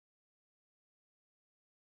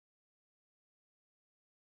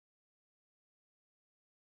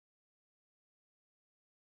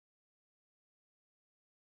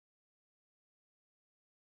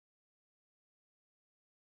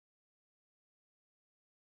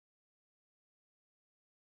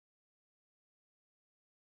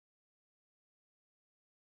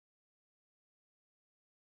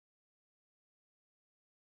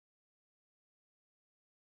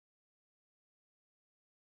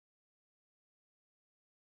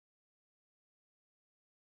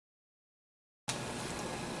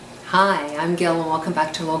Hi, I'm Gail and welcome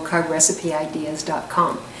back to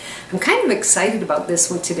lowcarbrecipe.ideas.com. I'm kind of excited about this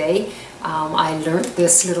one today. I learned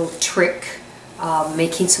this little trick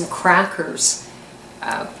making some crackers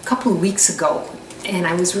a couple of weeks ago, and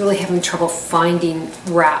I was really having trouble finding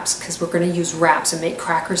wraps because we're going to use wraps and make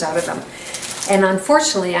crackers out of them. And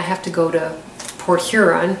unfortunately I have to go to Port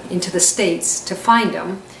Huron into the States to find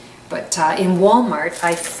them, but in Walmart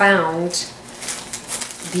I found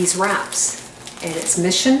these wraps, and it's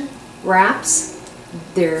Mission wraps.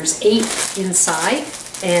 There's 8 inside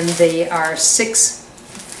and they are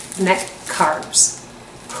 6 net carbs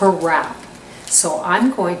per wrap. So I'm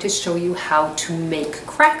going to show you how to make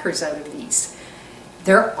crackers out of these.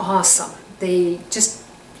 They're awesome. They just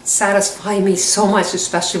satisfy me so much,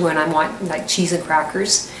 especially when I want like cheese and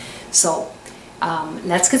crackers. So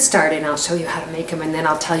let's get started and I'll show you how to make them, and then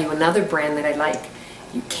I'll tell you another brand that I like.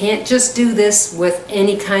 You can't just do this with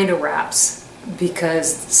any kind of wraps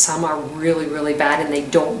because some are really, really bad and they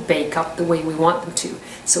don't bake up the way we want them to.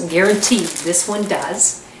 So guaranteed this one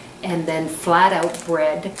does, and then flat out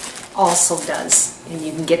bread also does, and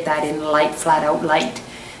you can get that in light, flat out light,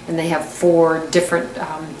 and they have 4 different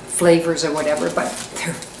flavors or whatever, but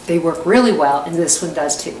they work really well, and this one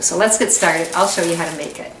does too. So let's get started. I'll show you how to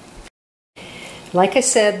make it. Like I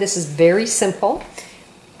said, this is very simple.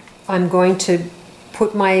 I'm going to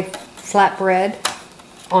put my flatbread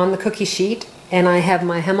on the cookie sheet, and I have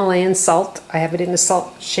my Himalayan salt. I have it in a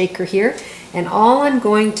salt shaker here, and all I'm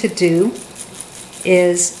going to do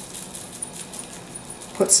is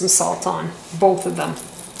put some salt on both of them.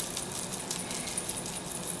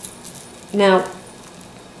 Now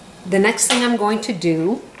the next thing I'm going to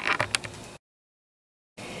do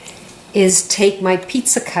is take my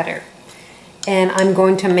pizza cutter, and I'm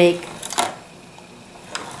going to make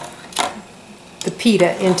the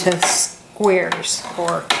pita into squares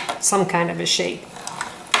or some kind of a shape.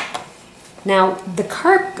 Now the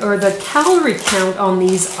carb or the calorie count on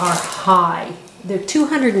these are high. They're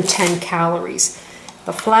 210 calories.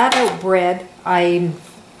 The flat out bread, I'm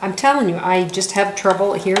telling you, I just have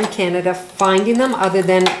trouble here in Canada finding them other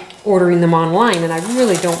than ordering them online, and I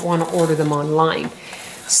really don't want to order them online.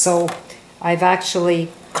 So I've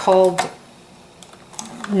actually called,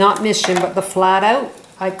 not Mission, but the flat out,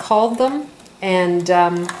 I called them, and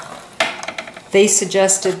they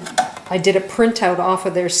suggested I did a printout off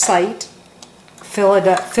of their site, filled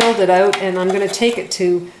it out, and I'm going to take it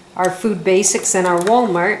to our Food Basics and our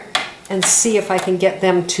Walmart and see if I can get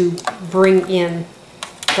them to bring in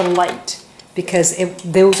the light, because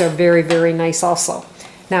those are very, very nice also.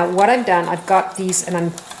 Now what I've done, I've got these,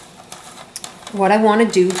 and what I want to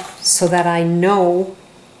do so that I know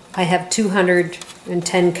I have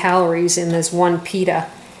 210 calories in this one pita,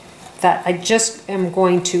 that I just am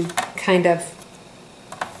going to kind of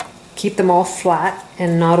keep them all flat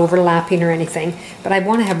and not overlapping or anything, but I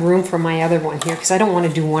want to have room for my other one here because I don't want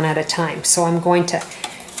to do one at a time. So I'm going to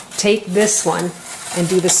take this one and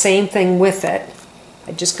do the same thing with it.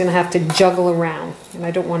 I'm just going to have to juggle around, and I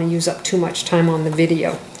don't want to use up too much time on the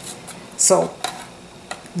video. So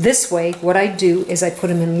this way what I do is I put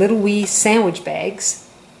them in little wee sandwich bags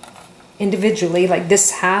individually, like this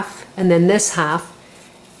half and then this half,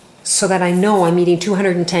 so that I know I'm eating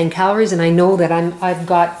 210 calories and I know that I've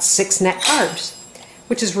got 6 net carbs,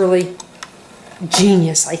 which is really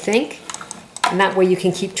genius, I think. And that way you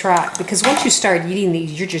can keep track, because once you start eating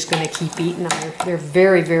these, you're just going to keep eating them. They're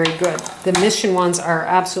very, very good. The Mission ones are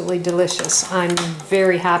absolutely delicious. I'm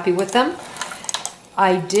very happy with them.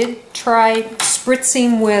 I did try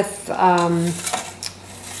spritzing with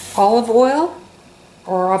olive oil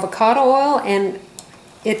or avocado oil, and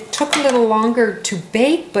it took a little longer to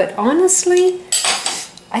bake, but honestly,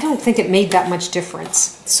 I don't think it made that much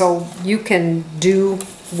difference. So you can do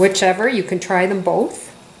whichever, you can try them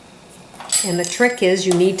both. And the trick is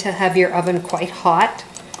you need to have your oven quite hot.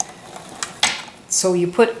 So you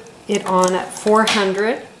put it on at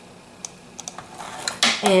 400,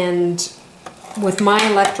 and with my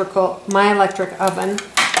electric oven,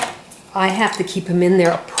 I have to keep them in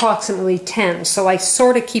there approximately 10. So I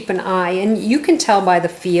sort of keep an eye, and you can tell by the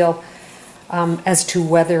feel as to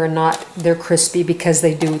whether or not they're crispy, because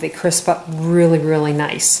they do. They crisp up really, really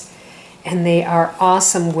nice. And they are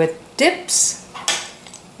awesome with dips.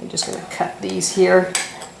 I'm just going to cut these here.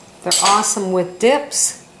 They're awesome with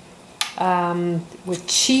dips, with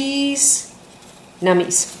cheese,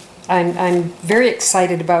 nummies. I'm very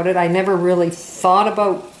excited about it. I never really thought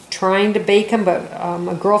about trying to bake them, but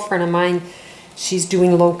a girlfriend of mine, she's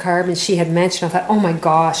doing low carb, and she had mentioned, I thought, oh my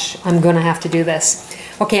gosh, I'm going to have to do this.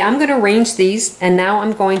 Okay, I'm going to arrange these, and now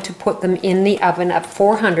I'm going to put them in the oven at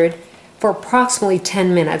 400 for approximately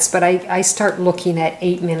 10 minutes, but I start looking at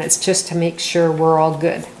 8 minutes just to make sure we're all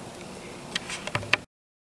good.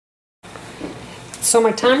 So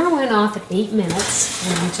my timer went off at 8 minutes,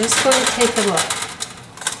 and I'm just going to take a look.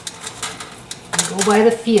 Go by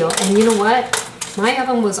the feel, and you know what? My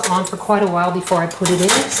oven was on for quite a while before I put it in,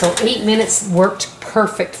 so 8 minutes worked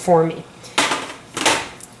perfect for me.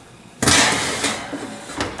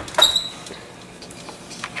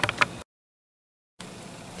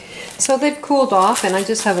 So they've cooled off, and I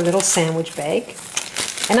just have a little sandwich bag.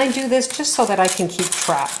 And I do this just so that I can keep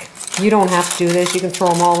track. You don't have to do this. You can throw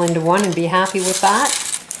them all into one and be happy with that.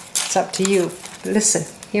 It's up to you. But listen,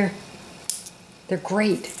 here. They're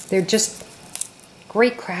great. They're just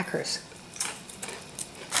great crackers.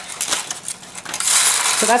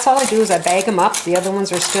 So that's all I do is I bag them up. The other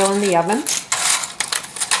ones are still in the oven.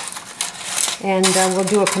 And we'll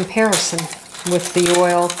do a comparison with the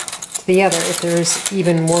oil to the other, if there's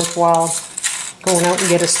even worthwhile going out and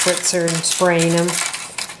get a spritzer and spraying them.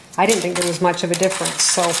 I didn't think there was much of a difference,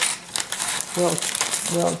 so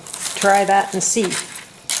we'll try that and see.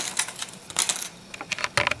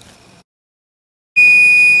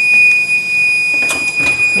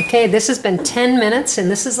 Okay, this has been 10 minutes, and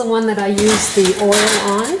this is the one that I used the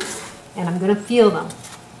oil on, and I'm going to feel them.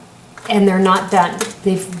 And they're not done.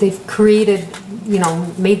 They've created, you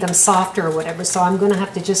know, made them softer or whatever, so I'm going to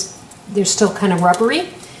have to just, they're still kind of rubbery.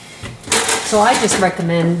 So I just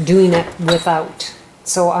recommend doing it without.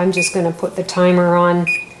 So I'm just going to put the timer on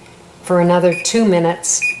for another 2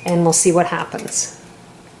 minutes, and we'll see what happens.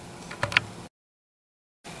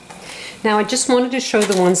 Now I just wanted to show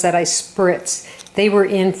the ones that I spritz. They were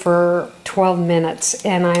in for 12 minutes,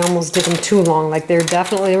 and I almost did them too long. Like, they're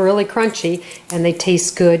definitely really crunchy, and they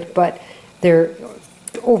taste good, but they're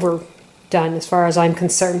overdone as far as I'm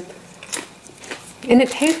concerned. And it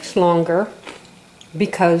takes longer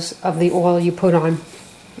because of the oil you put on.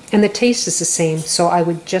 And the taste is the same, so I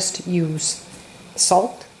would just use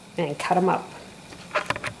salt and cut them up.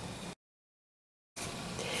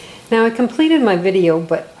 Now I completed my video,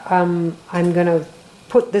 but I'm going to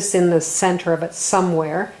put this in the center of it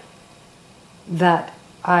somewhere, that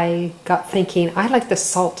I got thinking I like the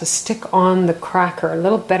salt to stick on the cracker a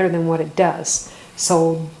little better than what it does.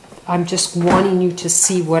 So I'm just wanting you to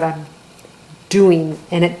see what I'm doing,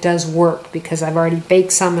 and it does work because I've already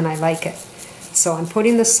baked some and I like it. So I'm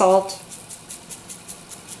putting the salt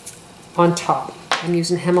on top. I'm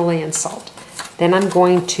using Himalayan salt. Then I'm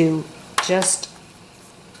going to just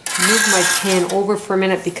move my pan over for a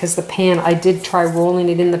minute, because the pan, I did try rolling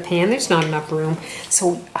it in the pan. There's not enough room.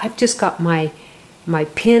 So I've just got my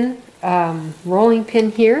pin, rolling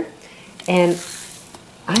pin here, and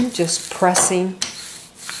I'm just pressing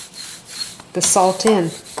the salt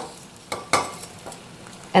in.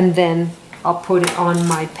 And then I'll put it on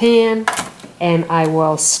my pan, and I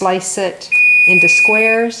will slice it into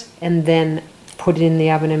squares and then put it in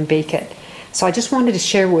the oven and bake it. So I just wanted to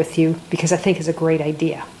share with you because I think it's a great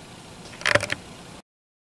idea.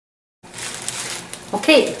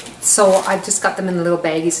 Okay, so I've just got them in little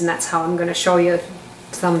baggies, and that's how I'm going to show you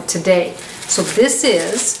them today. So this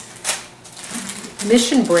is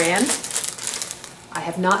Mission brand. I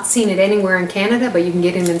have not seen it anywhere in Canada, but you can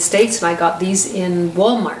get them in the States, and I got these in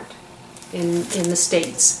Walmart in the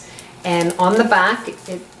States. And on the back,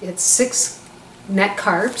 it's 6 net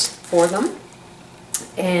carbs for them.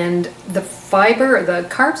 And the fiber, the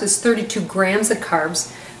carbs is 32 grams of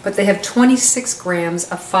carbs, but they have 26 grams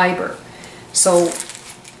of fiber. So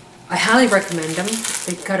I highly recommend them.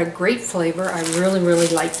 They've got a great flavor. I really, really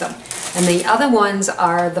like them. And the other ones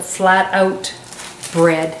are the flat out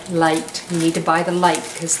bread light. You need to buy the light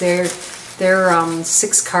because they're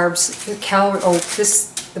 6 carbs.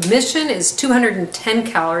 The Mission is 210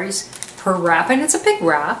 calories per wrap, and it's a big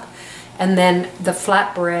wrap. And then the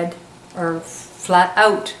flat bread, or flat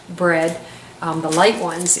out bread, the light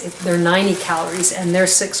ones, they're 90 calories, and they're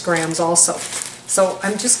 6 grams also. So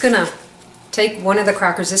I'm just gonna take one of the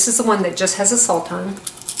crackers. This is the one that just has a salt on.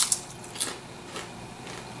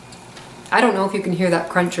 I don't know if you can hear that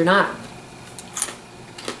crunch or not.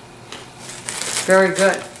 Very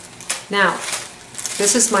good. Now,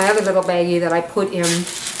 this is my other little baggie that I put in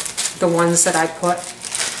the ones that I put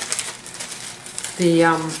the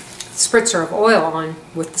spritzer of oil on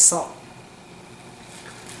with the salt.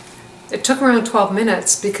 It took around 12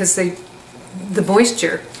 minutes because the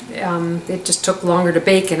moisture, it just took longer to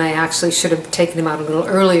bake, and I actually should have taken them out a little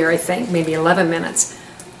earlier, I think, maybe 11 minutes.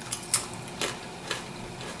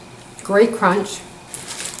 Great crunch.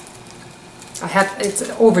 It's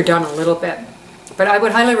overdone a little bit, but I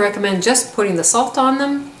would highly recommend just putting the salt on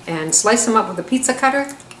them and slice them up with a pizza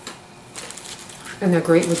cutter. And they're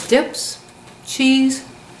great with dips, cheese,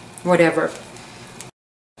 whatever.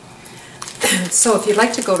 So if you'd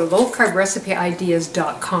like to go to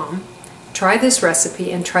lowcarbrecipe.ideas.com, try this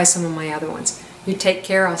recipe and try some of my other ones. You take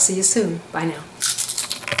care. I'll see you soon. Bye now.